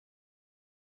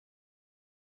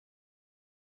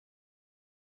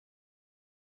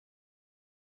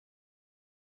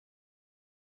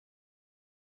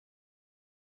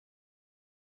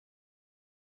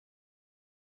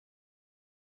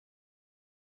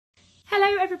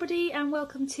Hello everybody and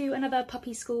welcome to another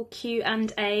Puppy School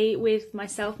Q&A with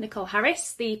myself, Nicole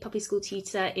Harris, the Puppy School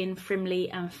tutor in Frimley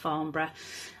and Farnborough.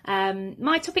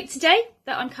 My topic today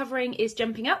that I'm covering is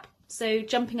jumping up. So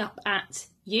jumping up at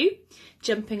you,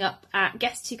 jumping up at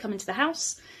guests who come into the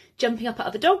house, jumping up at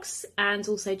other dogs, and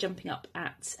also jumping up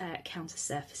at counter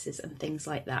surfaces and things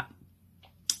like that.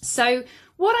 So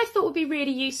what I thought would be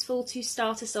really useful to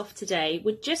start us off today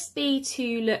would just be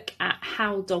to look at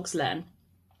how dogs learn,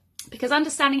 because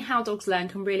understanding how dogs learn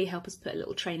can really help us put a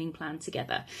little training plan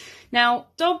together. Now,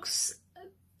 dogs,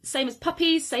 same as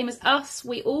puppies, same as us,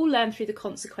 we all learn through the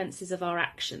consequences of our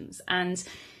actions. And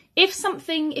if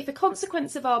a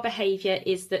consequence of our behaviour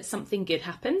is that something good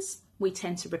happens, we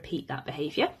tend to repeat that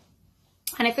behaviour.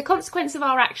 And if the consequence of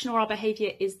our action or our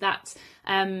behaviour is that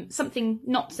something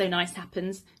not so nice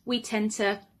happens, we tend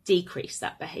to decrease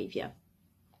that behaviour.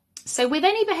 So with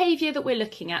any behaviour that we're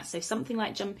looking at, so something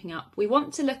like jumping up, we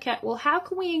want to look at, well, how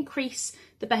can we increase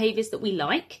the behaviours that we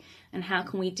like and how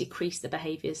can we decrease the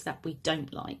behaviours that we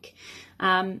don't like?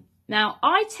 Now,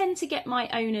 I tend to get my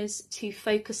owners to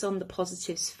focus on the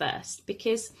positives first,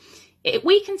 because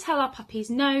we can tell our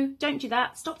puppies, no, don't do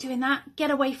that, stop doing that,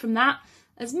 get away from that,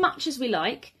 as much as we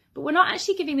like, but we're not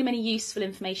actually giving them any useful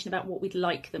information about what we'd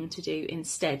like them to do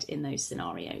instead in those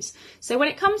scenarios. So when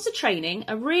it comes to training,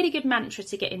 a really good mantra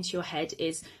to get into your head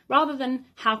is, rather than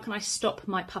how can I stop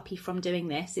my puppy from doing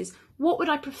this, is what would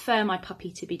I prefer my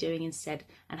puppy to be doing instead,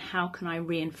 and how can I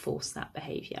reinforce that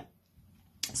behaviour?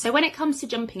 So when it comes to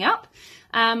jumping up,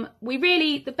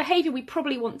 the behaviour we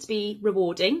probably want to be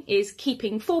rewarding is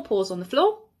keeping forepaws on the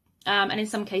floor, and in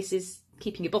some cases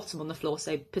keeping your bottom on the floor,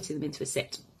 so putting them into a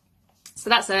sit. So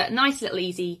that's a nice little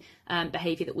easy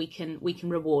behaviour that we can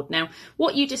reward. Now,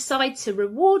 what you decide to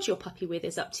reward your puppy with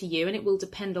is up to you, and it will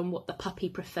depend on what the puppy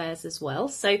prefers as well.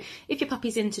 So if your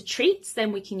puppy's into treats,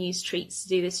 then we can use treats to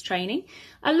do this training.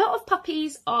 A lot of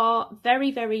puppies are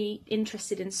very, very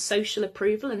interested in social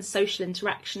approval and social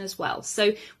interaction as well.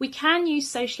 So we can use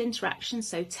social interaction,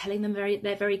 so telling them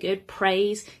they're very good,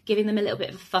 praise, giving them a little bit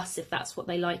of a fuss if that's what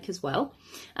they like as well,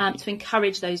 to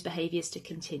encourage those behaviours to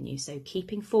continue. So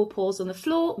keeping forepaws on the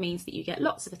floor means that you get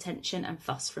lots of attention and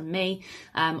fuss from me,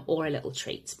 or a little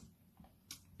treat.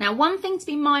 Now, one thing to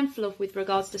be mindful of with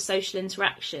regards to social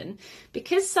interaction,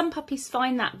 because some puppies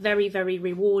find that very, very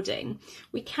rewarding,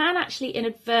 we can actually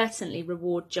inadvertently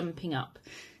reward jumping up.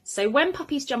 So when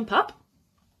puppies jump up,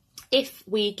 if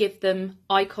we give them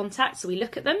eye contact, so we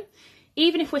look at them,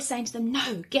 even if we're saying to them,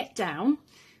 no, get down,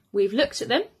 we've looked at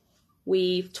them,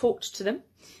 we've talked to them,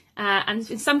 and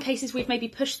in some cases we've maybe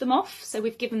pushed them off, so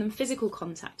we've given them physical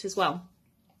contact as well.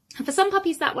 And for some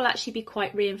puppies that will actually be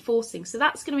quite reinforcing, so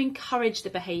that's going to encourage the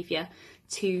behaviour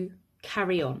to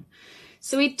carry on.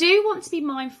 So we do want to be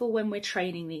mindful when we're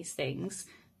training these things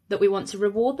that we want to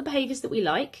reward the behaviours that we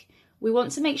like. We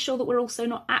want to make sure that we're also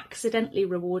not accidentally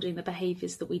rewarding the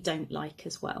behaviours that we don't like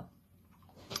as well.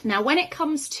 Now, when it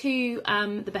comes to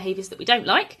the behaviours that we don't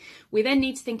like, we then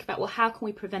need to think about, well, how can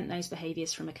we prevent those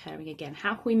behaviours from occurring again?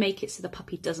 How can we make it so the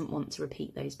puppy doesn't want to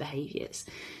repeat those behaviours?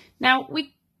 Now,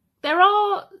 there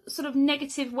are sort of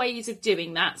negative ways of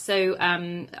doing that, so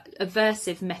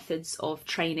aversive methods of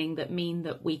training that mean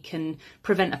that we can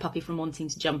prevent a puppy from wanting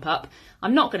to jump up.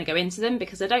 I'm not going to go into them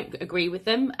because I don't agree with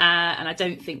them, and I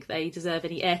don't think they deserve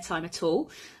any airtime at all.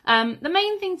 The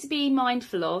main thing to be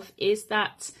mindful of is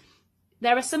that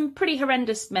there are some pretty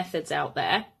horrendous methods out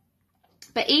there.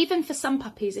 But even for some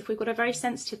puppies, if we've got a very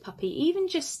sensitive puppy, even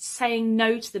just saying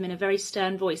no to them in a very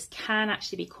stern voice can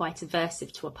actually be quite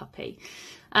aversive to a puppy.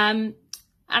 And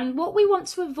what we want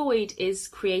to avoid is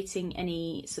creating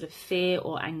any sort of fear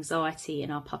or anxiety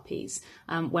in our puppies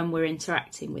when we're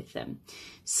interacting with them.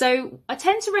 So I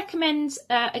tend to recommend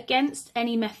against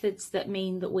any methods that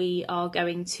mean that we are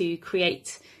going to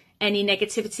create any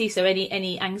negativity, so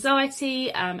any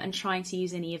anxiety, and trying to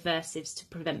use any aversives to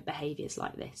prevent behaviours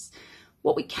like this.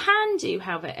 What we can do,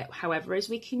 however, is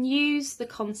we can use the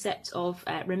concept of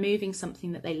removing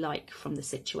something that they like from the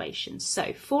situation.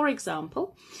 So, for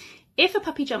example, if a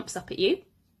puppy jumps up at you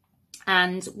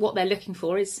and what they're looking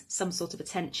for is some sort of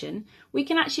attention, we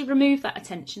can actually remove that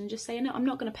attention and just say, no, I'm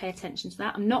not going to pay attention to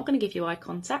that. I'm not going to give you eye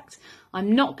contact.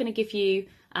 I'm not going to give you,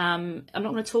 I'm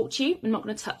not going to talk to you. I'm not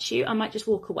going to touch you. I might just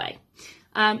walk away.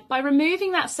 By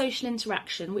removing that social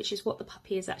interaction, which is what the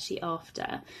puppy is actually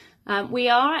after, we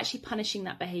are actually punishing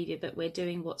that behaviour, but we're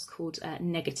doing what's called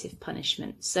negative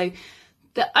punishment. So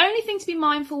the only thing to be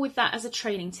mindful with that as a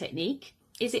training technique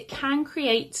is it can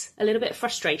create a little bit of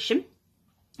frustration.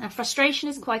 Now, frustration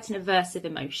is quite an aversive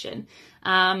emotion.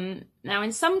 Now,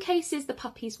 in some cases, the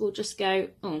puppies will just go,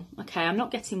 oh, okay, I'm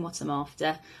not getting what I'm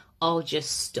after. I'll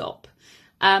just stop.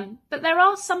 But there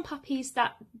are some puppies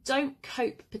that don't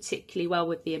cope particularly well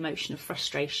with the emotion of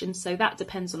frustration. So that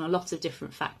depends on a lot of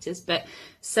different factors, but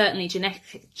certainly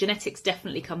genetics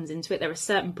definitely comes into it. There are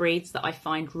certain breeds that I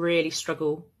find really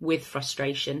struggle with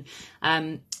frustration.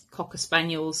 Cocker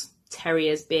Spaniels,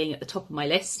 Terriers being at the top of my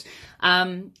list.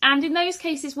 And in those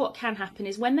cases, what can happen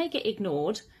is when they get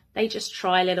ignored, they just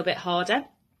try a little bit harder.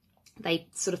 They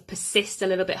sort of persist a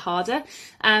little bit harder,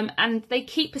 and they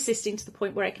keep persisting to the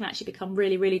point where it can actually become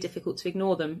really, really difficult to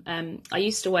ignore them. I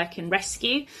used to work in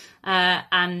rescue,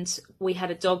 and we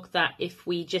had a dog that if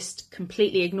we just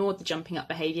completely ignored the jumping up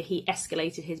behaviour, he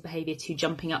escalated his behaviour to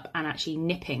jumping up and actually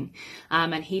nipping.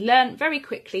 And he learned very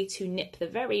quickly to nip the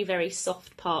very, very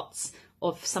soft parts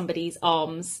of somebody's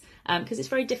arms, because it's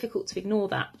very difficult to ignore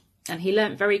that. And he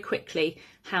learnt very quickly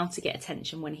how to get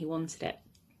attention when he wanted it.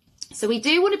 So we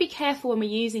do want to be careful when we're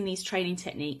using these training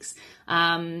techniques,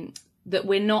 that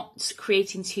we're not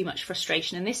creating too much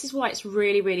frustration. And this is why it's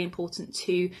really, really important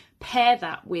to pair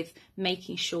that with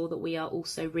making sure that we are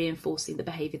also reinforcing the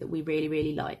behaviour that we really,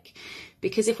 really like.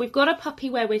 Because if we've got a puppy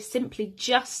where we're simply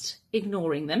just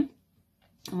ignoring them,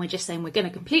 and we're just saying we're going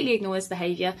to completely ignore this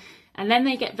behaviour, and then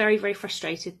they get very, very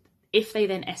frustrated, if they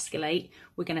then escalate,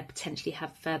 we're going to potentially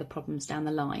have further problems down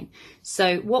the line.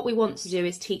 So what we want to do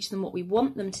is teach them what we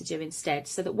want them to do instead,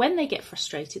 so that when they get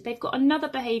frustrated, they've got another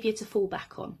behaviour to fall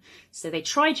back on. So they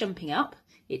try jumping up,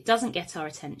 it doesn't get our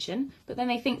attention, but then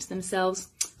they think to themselves,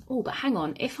 oh, but hang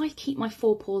on, if I keep my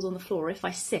forepaws on the floor, if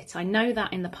I sit, I know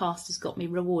that in the past has got me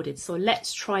rewarded, so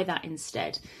let's try that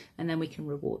instead. And then we can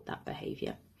reward that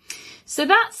behaviour. So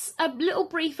that's a little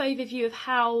brief overview of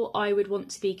how I would want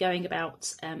to be going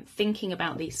about thinking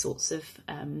about these sorts of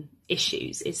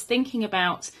issues, is thinking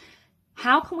about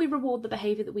how can we reward the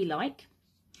behaviour that we like,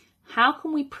 how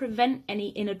can we prevent any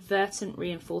inadvertent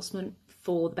reinforcement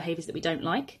for the behaviours that we don't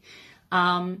like,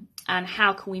 and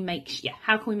how can we make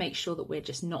sure that we're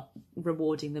just not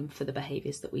rewarding them for the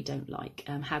behaviours that we don't like.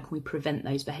 How can we prevent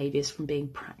those behaviours from being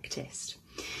practised?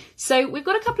 So we've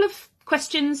got a couple of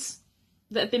questions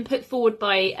that have been put forward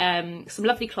by some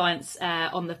lovely clients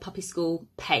on the Puppy School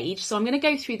page. So I'm going to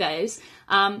go through those.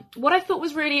 What I thought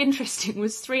was really interesting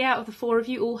was 3 out of the 4 of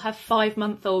you all have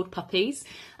 5-month-old puppies.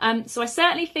 So I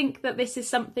certainly think that this is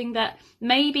something that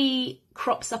maybe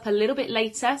crops up a little bit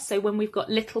later. So when we've got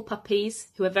little puppies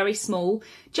who are very small,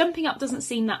 jumping up doesn't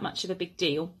seem that much of a big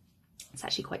deal. It's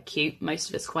actually quite cute. Most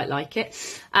of us quite like it.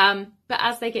 But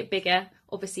as they get bigger,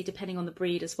 obviously depending on the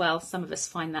breed as well, some of us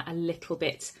find that a little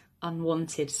bit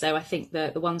unwanted. So I think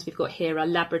the ones we've got here are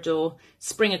Labrador,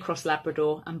 Springer Cross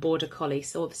Labrador and Border Collie.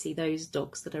 So obviously those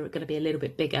dogs that are going to be a little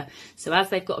bit bigger. So as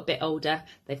they've got a bit older,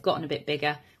 they've gotten a bit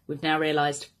bigger, we've now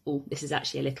realised, oh, this is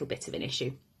actually a little bit of an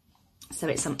issue. So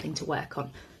it's something to work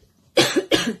on.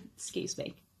 Excuse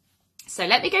me. So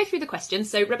let me go through the questions.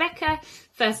 So Rebecca,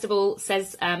 first of all,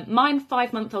 says, mine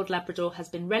 5-month-old Labrador has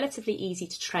been relatively easy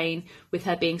to train with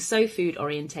her being so food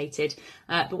orientated.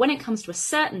 But when it comes to a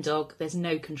certain dog, there's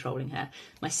no controlling her.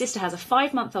 My sister has a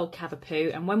 5-month-old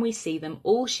Cavapoo, and when we see them,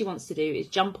 all she wants to do is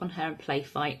jump on her and play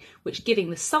fight, which, given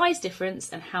the size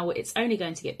difference and how it's only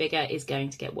going to get bigger, is going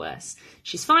to get worse.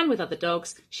 She's fine with other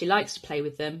dogs. She likes to play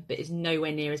with them, but is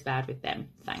nowhere near as bad with them.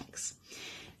 Thanks.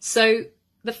 So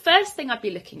the first thing I'd be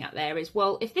looking at there is,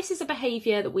 well, if this is a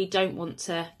behaviour that we don't want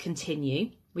to continue,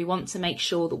 we want to make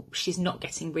sure that she's not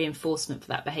getting reinforcement for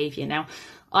that behaviour. Now,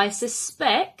 I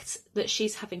suspect that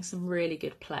she's having some really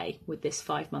good play with this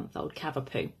 5-month-old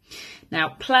Cavapoo. Now,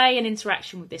 play and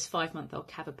interaction with this 5-month-old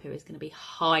Cavapoo is going to be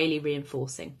highly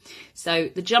reinforcing. So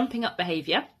the jumping up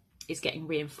behaviour is getting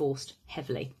reinforced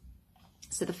heavily.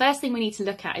 So the first thing we need to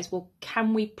look at is, well,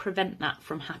 can we prevent that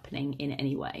from happening in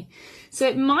any way? So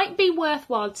it might be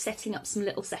worthwhile setting up some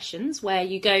little sessions where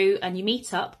you go and you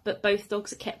meet up, but both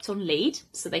dogs are kept on lead,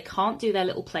 so they can't do their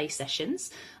little play sessions.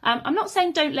 I'm not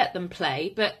saying don't let them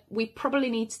play, but we probably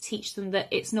need to teach them that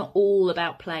it's not all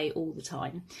about play all the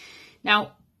time.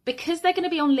 Now, because they're going to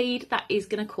be on lead, that is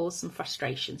going to cause some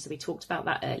frustration. So we talked about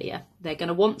that earlier. They're going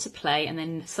to want to play and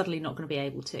then suddenly not going to be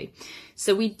able to.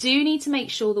 So we do need to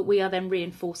make sure that we are then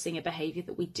reinforcing a behaviour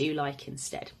that we do like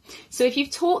instead. So if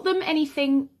you've taught them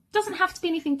anything, doesn't have to be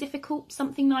anything difficult,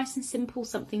 something nice and simple,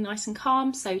 something nice and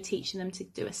calm. So teaching them to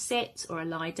do a sit or a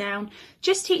lie down,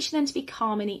 just teaching them to be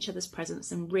calm in each other's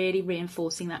presence and really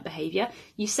reinforcing that behaviour.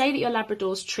 You say that your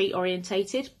Labrador's treat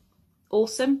orientated.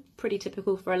 Awesome, pretty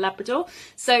typical for a Labrador.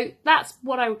 So that's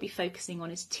what I would be focusing on,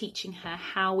 is teaching her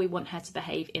how we want her to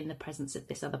behave in the presence of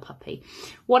this other puppy.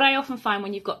 What I often find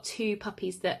when you've got 2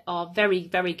 puppies that are very,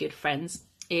 very good friends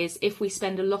is if we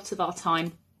spend a lot of our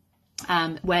time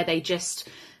where they just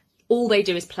all they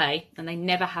do is play, and they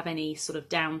never have any sort of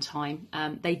downtime.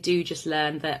 They do just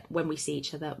learn that when we see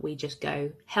each other, we just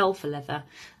go hell for leather,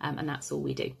 and that's all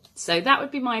we do. So that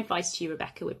would be my advice to you,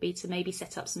 Rebecca, would be to maybe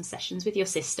set up some sessions with your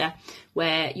sister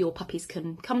where your puppies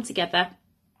can come together,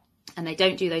 and they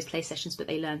don't do those play sessions, but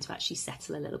they learn to actually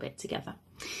settle a little bit together.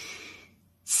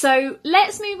 So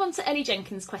let's move on to Ellie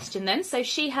Jenkins' question then. So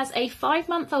she has a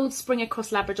 5-month-old Springer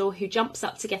Cross Labrador who jumps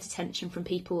up to get attention from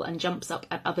people and jumps up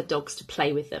at other dogs to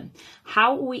play with them.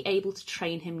 How are we able to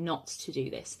train him not to do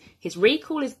this? His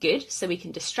recall is good, so we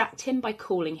can distract him by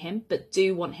calling him, but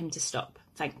do want him to stop.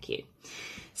 Thank you.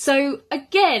 So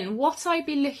again, what I'd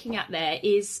be looking at there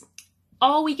is,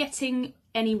 are we getting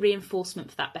any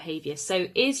reinforcement for that behaviour? So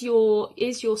is your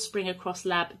Springer Cross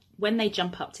Lab, when they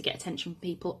jump up to get attention from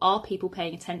people, are people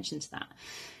paying attention to that?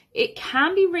 It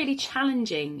can be really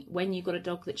challenging when you've got a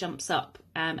dog that jumps up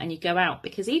and you go out,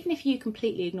 because even if you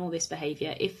completely ignore this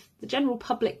behaviour, if the general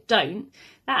public don't,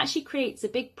 that actually creates a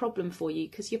big problem for you,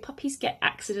 because your puppies get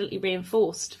accidentally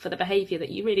reinforced for the behaviour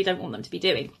that you really don't want them to be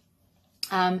doing.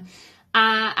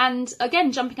 And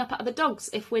again, jumping up at other dogs.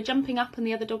 If we're jumping up and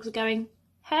the other dogs are going,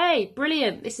 hey,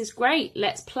 brilliant, this is great,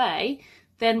 let's play,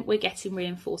 then we're getting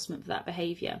reinforcement for that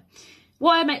behaviour.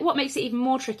 What makes it even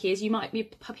more tricky is your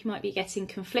puppy might be getting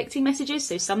conflicting messages.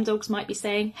 So some dogs might be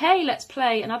saying, hey, let's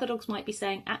play, and other dogs might be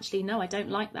saying, actually, no, I don't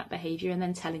like that behaviour, and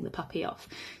then telling the puppy off.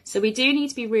 So we do need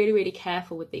to be really, really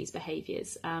careful with these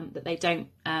behaviours, that they don't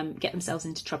get themselves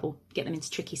into trouble, get them into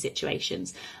tricky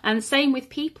situations. And same with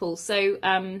people. So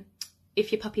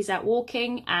if your puppy's out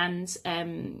walking and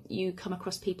you come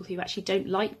across people who actually don't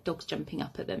like dogs jumping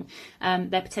up at them,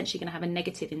 they're potentially going to have a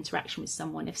negative interaction with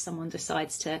someone if someone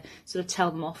decides to sort of tell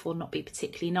them off or not be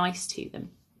particularly nice to them.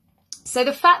 So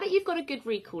the fact that you've got a good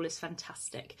recall is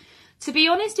fantastic. To be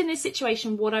honest, in this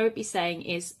situation, what I would be saying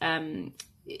is,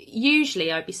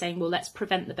 usually I'd be saying, well, let's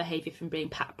prevent the behaviour from being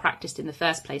practiced in the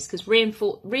first place, because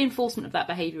reinforcement of that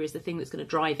behaviour is the thing that's going to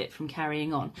drive it from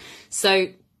carrying on. So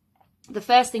the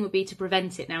first thing would be to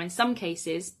prevent it. Now, in some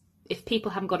cases, if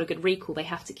people haven't got a good recall, they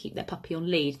have to keep their puppy on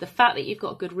lead. The fact that you've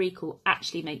got a good recall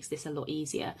actually makes this a lot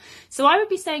easier. So I would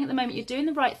be saying at the moment you're doing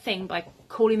the right thing by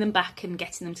calling them back and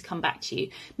getting them to come back to you.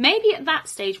 Maybe at that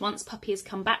stage, once puppy has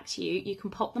come back to you, you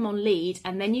can pop them on lead,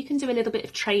 and then you can do a little bit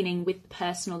of training with the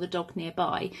person or the dog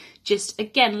nearby. Just,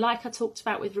 again, like I talked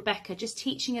about with Rebecca, just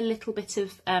teaching a little bit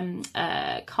of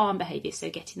calm behaviour. So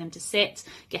getting them to sit,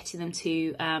 getting them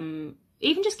to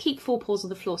even just keep 4 paws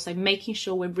on the floor, so making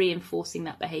sure we're reinforcing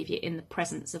that behaviour in the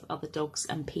presence of other dogs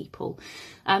and people.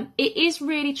 It is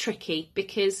really tricky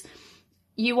because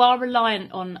you are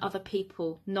reliant on other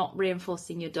people not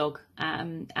reinforcing your dog,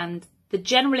 and the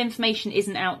general information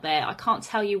isn't out there. I can't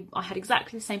tell you, I had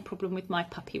exactly the same problem with my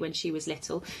puppy when she was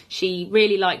little. She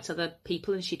really liked other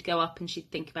people, and she'd go up and she'd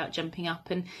think about jumping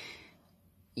up, and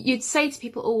you'd say to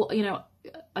people, oh, you know,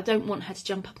 I don't want her to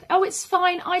jump up. Oh, it's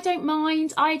fine, I don't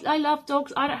mind, I love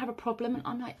dogs, I don't have a problem. And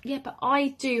I'm like, yeah, but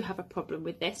I do have a problem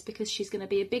with this, because she's going to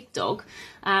be a big dog,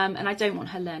 and I don't want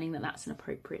her learning that that's an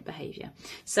appropriate behaviour.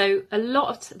 So a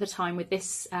lot of the time with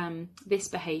this this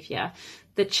behaviour,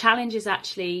 the challenge is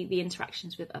actually the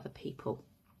interactions with other people.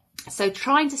 So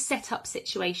trying to set up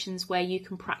situations where you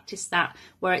can practice that,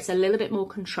 where it's a little bit more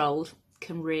controlled,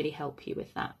 can really help you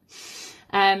with that.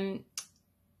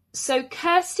 So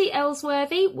Kirsty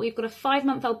Ellsworthy, we've got a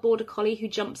 5-month-old border collie who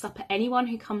jumps up at anyone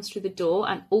who comes through the door,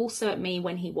 and also at me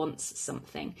when he wants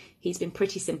something. He's been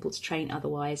pretty simple to train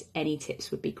otherwise. Any tips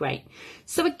would be great.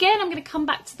 So again, I'm going to come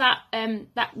back to that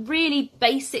that really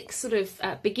basic sort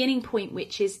of beginning point,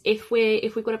 which is if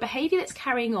we've got a behaviour that's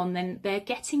carrying on, then they're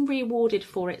getting rewarded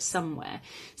for it somewhere.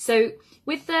 So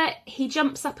with he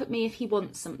jumps up at me if he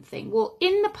wants something. Well,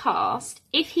 in the past,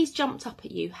 if he's jumped up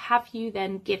at you, have you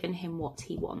then given him what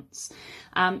he wants?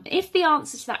 If the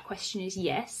answer to that question is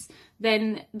yes,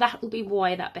 then that will be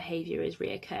why that behaviour is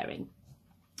reoccurring.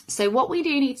 So what we do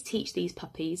need to teach these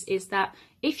puppies is that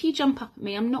if you jump up at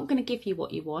me, I'm not going to give you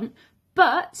what you want.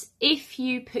 But if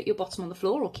you put your bottom on the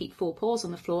floor or keep 4 paws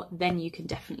on the floor, then you can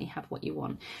definitely have what you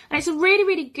want. And it's a really,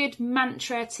 really good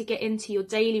mantra to get into your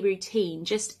daily routine.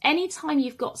 Just anytime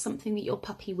you've got something that your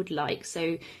puppy would like,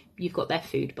 so you've got their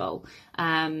food bowl,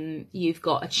 you've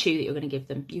got a chew that you're going to give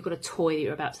them, you've got a toy that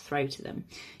you're about to throw to them,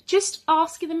 just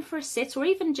asking them for a sit, or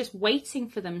even just waiting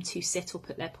for them to sit or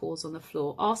put their paws on the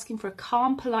floor, asking for a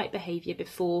calm, polite behaviour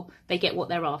before they get what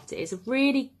they're after is a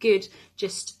really good,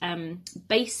 just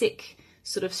basic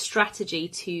sort of strategy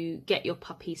to get your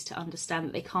puppies to understand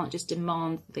that they can't just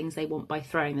demand the things they want by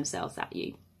throwing themselves at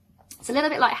you. It's a little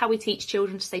bit like how we teach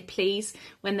children to say please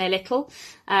when they're little.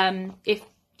 If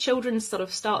children sort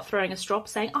of start throwing a strop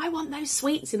saying, I want those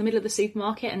sweets in the middle of the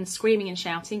supermarket and screaming and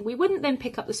shouting, we wouldn't then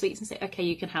pick up the sweets and say, okay,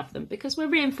 you can have them, because we're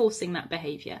reinforcing that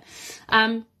behaviour.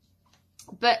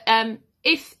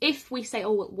 If we say,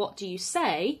 oh, well, what do you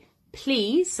say?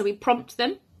 Please. So we prompt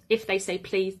them. If they say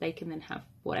please, they can then have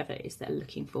whatever it is they're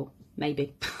looking for,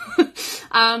 maybe.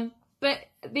 But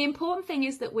the important thing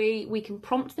is that we can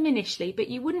prompt them initially, but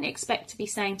you wouldn't expect to be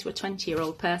saying to a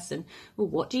 20-year-old person, well,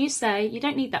 what do you say? You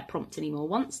don't need that prompt anymore.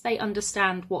 Once they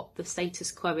understand what the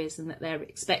status quo is and that they're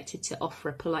expected to offer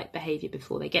a polite behaviour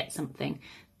before they get something,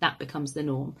 that becomes the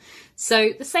norm. So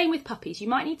the same with puppies. You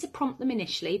might need to prompt them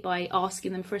initially by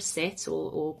asking them for a sit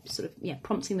or sort of,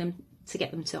 prompting them to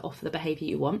get them to offer the behaviour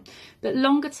you want. But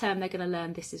longer term, they're going to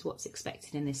learn this is what's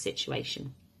expected in this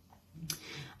situation.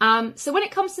 So when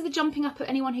it comes to the jumping up at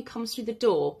anyone who comes through the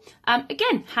door,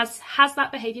 again, has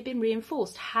that behaviour been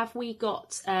reinforced? Have we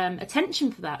got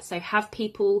attention for that? So have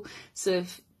people sort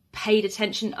of paid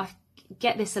attention? I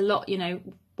get this a lot,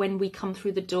 when we come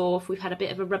through the door, if we've had a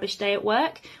bit of a rubbish day at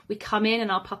work, we come in and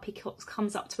our puppy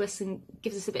comes up to us and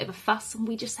gives us a bit of a fuss, and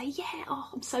we just say, yeah, oh,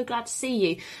 I'm so glad to see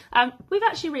you. We've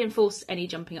actually reinforced any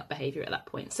jumping up behaviour at that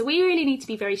point. So we really need to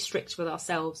be very strict with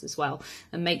ourselves as well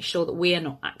and make sure that we are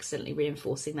not accidentally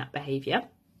reinforcing that behaviour.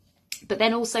 But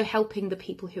then also helping the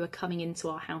people who are coming into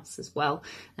our house as well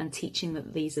and teaching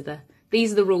that these are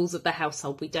the rules of the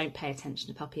household. We don't pay attention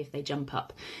to puppy if they jump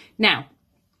up. Now,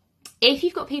 if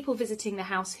you've got people visiting the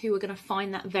house who are going to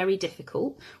find that very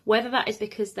difficult, whether that is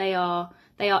because they are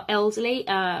elderly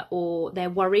or they're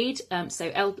worried. I've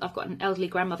got an elderly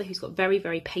grandmother who's got very,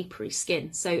 very papery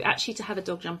skin. So actually to have a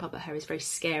dog jump up at her is very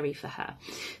scary for her.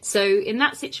 So in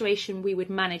that situation, we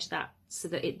would manage that so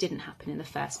that it didn't happen in the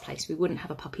first place. We wouldn't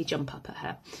have a puppy jump up at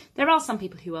her. There are some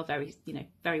people who are very,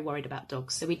 very worried about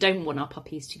dogs. So we don't want our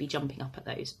puppies to be jumping up at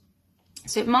those.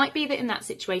 So it might be that in that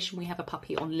situation we have a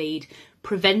puppy on lead,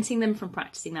 preventing them from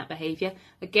practicing that behaviour.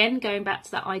 Again, going back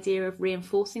to that idea of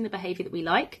reinforcing the behaviour that we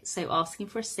like, so asking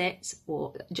for a sit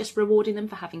or just rewarding them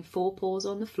for having 4 paws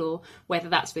on the floor, whether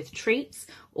that's with treats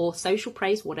or social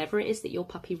praise, whatever it is that your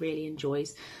puppy really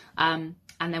enjoys. And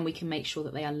then we can make sure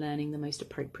that they are learning the most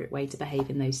appropriate way to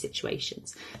behave in those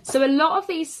situations. So a lot of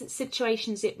these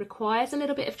situations, it requires a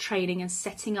little bit of training and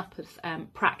setting up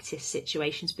of practice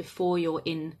situations before you're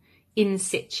in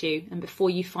situ and before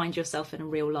you find yourself in a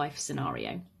real life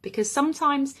scenario. Because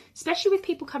sometimes, especially with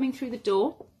people coming through the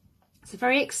door, it's a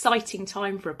very exciting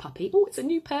time for a puppy. Oh, it's a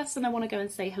new person, I want to go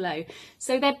and say hello.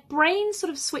 So their brain sort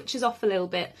of switches off a little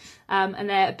bit, and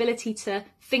their ability to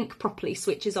think properly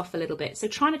switches off a little bit. So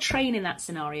trying to train in that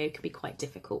scenario can be quite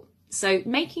difficult. So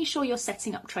making sure you're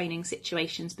setting up training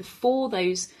situations before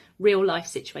those real life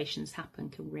situations happen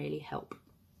can really help.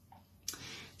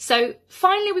 So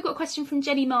finally, we've got a question from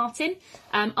Jenny Martin.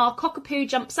 Our cockapoo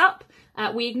jumps up.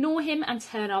 We ignore him and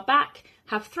turn our back.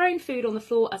 Have thrown food on the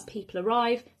floor as people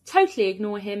arrive. Totally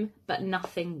ignore him, but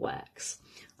nothing works.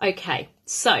 Okay,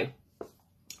 so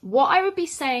what I would be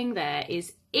saying there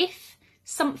is if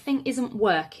something isn't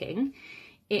working,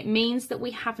 it means that we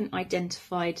haven't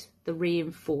identified the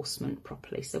reinforcement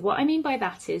properly. So what I mean by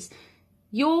that is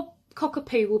your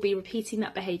cockapoo will be repeating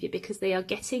that behaviour because they are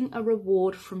getting a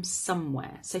reward from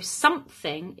somewhere. So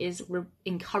something is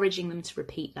encouraging them to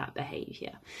repeat that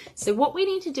behaviour. So what we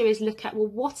need to do is look at, well,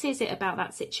 what is it about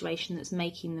that situation that's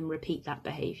making them repeat that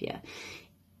behaviour?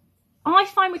 I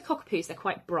find with cockapoos, they're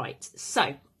quite bright.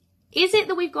 So is it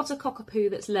that we've got a cockapoo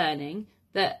that's learning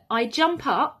that I jump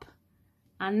up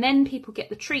and then people get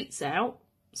the treats out,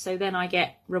 so then I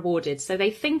get rewarded? So they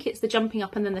think it's the jumping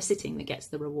up and then the sitting that gets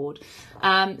the reward.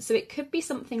 So it could be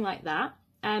something like that.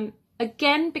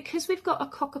 Again, because we've got a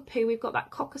cockapoo, we've got that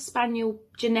cocker spaniel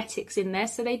genetics in there,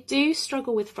 so they do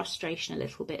struggle with frustration a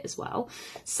little bit as well.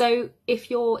 So if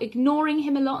you're ignoring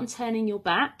him a lot and turning your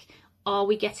back, are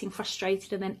we getting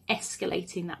frustrated and then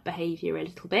escalating that behaviour a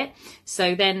little bit?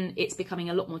 So then it's becoming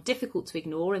a lot more difficult to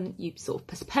ignore, and you sort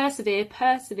of persevere,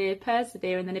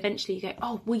 and then eventually you go,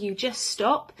 oh, will you just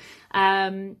stop?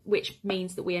 Which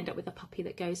means that we end up with a puppy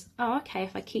that goes, oh, okay,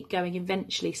 if I keep going,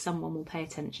 eventually someone will pay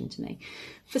attention to me.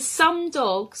 For some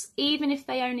dogs, even if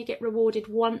they only get rewarded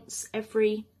once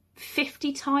every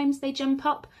 50 times they jump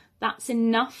up, that's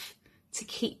enough to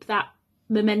keep that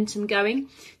momentum going.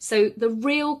 So the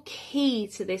real key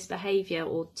to this behaviour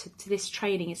or to this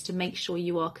training is to make sure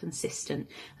you are consistent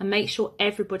and make sure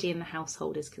everybody in the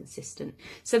household is consistent.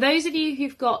 So those of you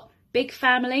who've got big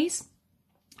families,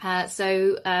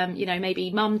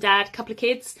 maybe mum, dad, couple of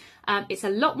kids, it's a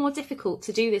lot more difficult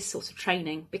to do this sort of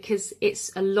training because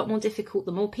it's a lot more difficult.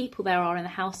 The more people there are in the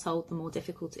household, the more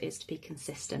difficult it is to be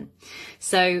consistent.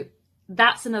 So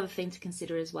that's another thing to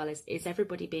consider as well, is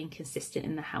everybody being consistent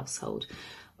in the household.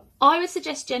 I would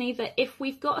suggest, Jenny, that if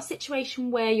we've got a situation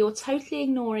where you're totally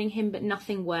ignoring him but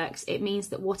nothing works, it means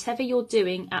that whatever you're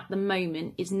doing at the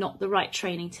moment is not the right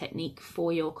training technique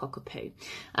for your cockapoo.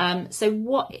 So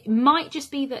what it might just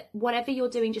be that whatever you're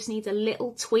doing just needs a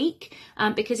little tweak,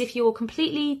 because if you're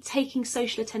completely taking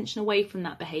social attention away from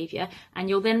that behaviour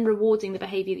and you're then rewarding the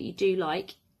behaviour that you do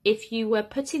like, if you were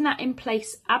putting that in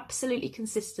place absolutely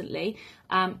consistently,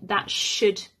 that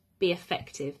should be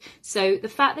effective. So the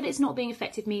fact that it's not being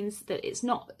effective means that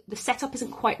the setup isn't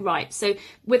quite right. So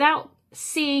without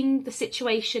seeing the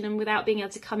situation and without being able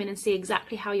to come in and see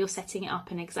exactly how you're setting it up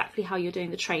and exactly how you're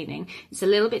doing the training, it's a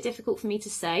little bit difficult for me to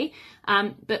say.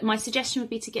 But my suggestion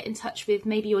would be to get in touch with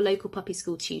maybe your local puppy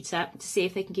school tutor to see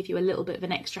if they can give you a little bit of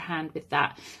an extra hand with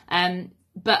that.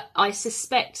 But I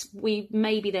suspect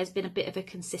maybe there's been a bit of a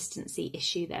consistency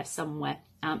issue there somewhere.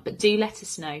 But do let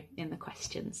us know in the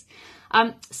questions.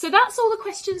 So that's all the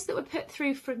questions that were put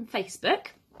through from Facebook.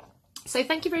 So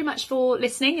thank you very much for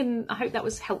listening, and I hope that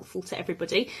was helpful to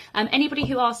everybody. Anybody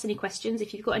who asked any questions,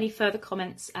 if you've got any further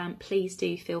comments, please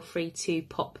do feel free to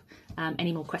pop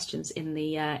any more questions in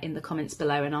the comments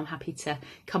below, and I'm happy to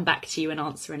come back to you and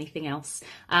answer anything else.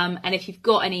 And if you've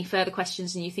got any further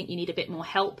questions and you think you need a bit more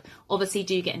help, obviously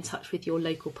do get in touch with your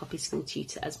local puppy school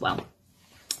tutor as well.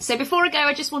 So before I go,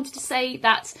 I just wanted to say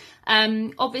that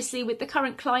obviously with the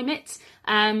current climate,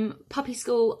 puppy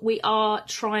school, we are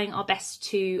trying our best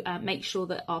to make sure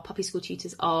that our puppy school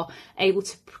tutors are able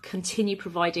to continue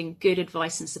providing good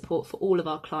advice and support for all of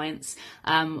our clients,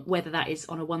 whether that is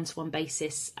on a one-to-one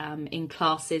basis in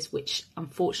classes, which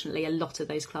unfortunately a lot of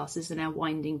those classes are now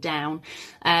winding down,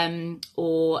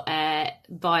 or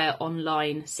via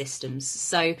online systems.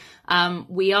 So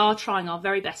we are trying our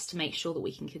very best to make sure that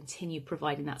we can continue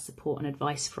providing that support and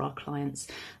advice for our clients.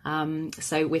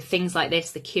 So with things like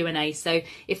this, the Q&A. So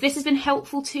if this has been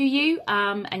helpful to you,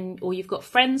 or you've got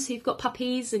friends who've got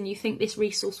puppies and you think this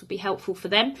resource would be helpful for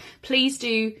them, please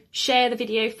do share the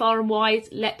video far and wide.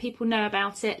 Let people know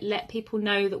about it. Let people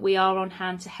know that we are on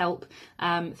hand to help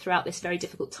throughout this very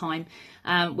difficult time.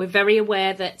 We're very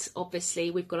aware that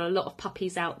obviously we've got a lot of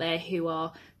puppies out there who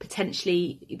are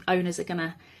potentially, owners are going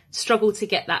to struggle to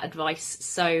get that advice.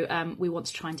 So we want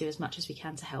to try and do as much as we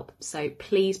can to help. So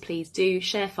please do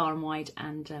share far and wide,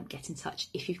 and get in touch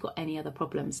if you've got any other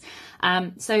problems.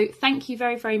 So thank you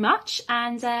very, very much.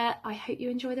 And I hope you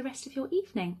enjoy the rest of your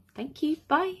evening. Thank you.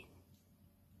 Bye.